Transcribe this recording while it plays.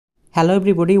Hello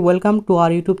everybody, welcome to our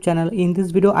YouTube channel. In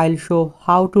this video I'll show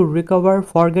how to recover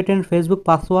forgotten Facebook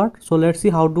password. So let's see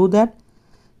how to do that.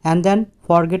 And then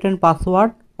forgotten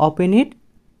password, open it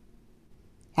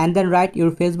and then write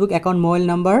your Facebook account mobile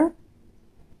number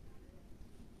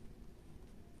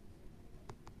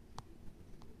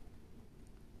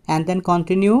and then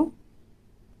continue.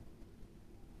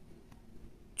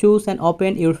 Choose and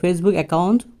open your Facebook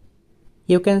account.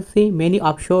 You can see many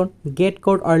options: get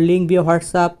code or link via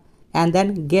WhatsApp, and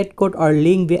then get code or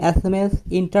link via SMS,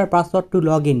 enter password to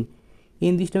login.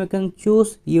 In this time you can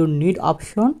choose your need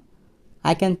option.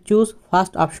 I can choose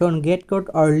first option, get code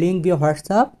or link via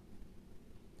WhatsApp,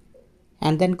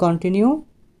 and then continue.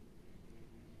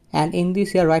 And in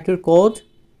this here write your code.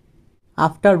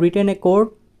 After written a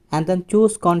code and then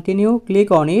choose continue,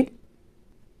 click on it.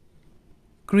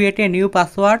 Create a new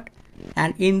password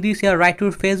and in this here write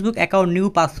your Facebook account new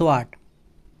password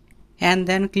and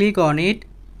then click on it.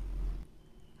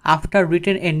 After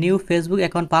written a new Facebook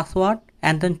account password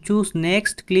and then choose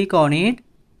next, click on it.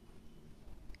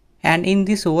 And in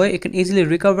this way you can easily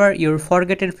recover your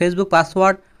forgotten Facebook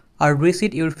password or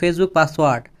reset your Facebook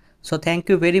password. So thank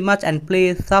you very much and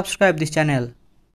please subscribe this channel.